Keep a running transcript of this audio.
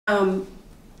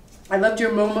I loved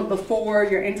your moment before.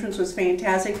 Your entrance was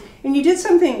fantastic. And you did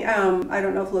something, I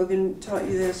don't know if Logan taught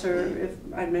you this or if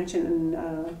I'd mentioned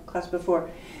in class before,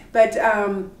 but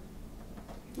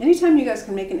anytime you guys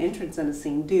can make an entrance in a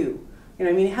scene, do. You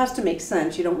know, I mean, it has to make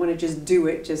sense. You don't want to just do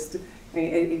it. Just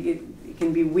it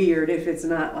can be weird if it's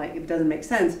not like it doesn't make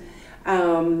sense.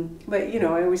 But you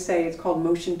know, I always say it's called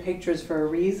motion pictures for a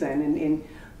reason,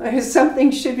 and something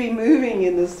should be moving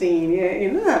in the scene. Yeah,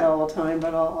 you know, not all the time,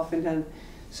 but oftentimes.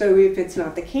 So if it's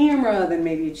not the camera, then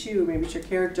maybe it's you, maybe it's your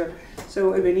character. So it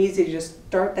would have been easy to just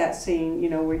start that scene, you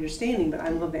know, where you're standing. But I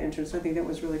love the entrance. I think that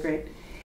was really great.